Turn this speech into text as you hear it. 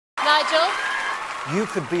Nigel? You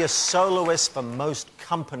could be a soloist for most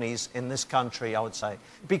companies in this country, I would say,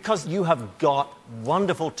 because you have got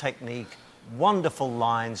wonderful technique, wonderful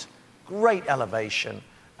lines, great elevation,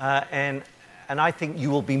 and I think you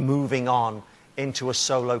will be moving on into a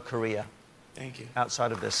solo career. Thank you.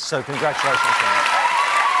 Outside of this. So congratulations on that.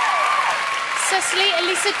 Cecily,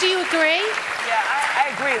 Elisa, do you agree? Yeah,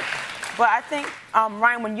 I agree. But I think,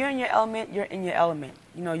 Ryan, when you're in your element, you're in your element.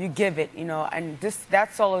 You know, you give it, you know, and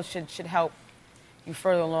that solo should help you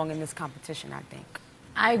further along in this competition, I think.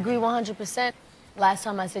 I agree 100%. Last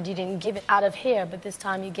time I said you didn't give it out of here, but this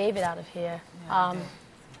time you gave it out of here. Yeah,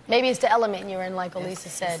 maybe it's the element you're in, like Elisa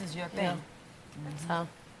said. This is your thing. So.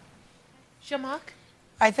 Jean-Marc?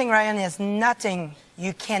 I think, Ryan, there's nothing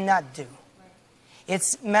you cannot do.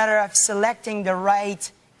 It's a matter of selecting the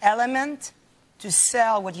right element to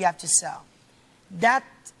sell what you have to sell. That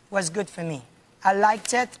was good for me. I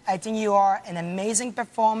liked it. I think you are an amazing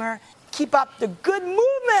performer. Keep up the good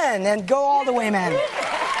movement and go all the way, man. Keep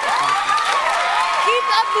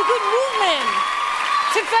up the good movement.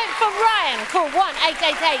 To vote for Ryan, call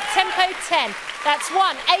 1-888-TEMPO-10. That's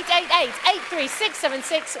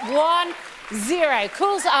 1-888-836-7610.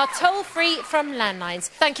 Calls are toll-free from landlines.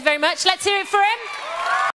 Thank you very much. Let's hear it for him.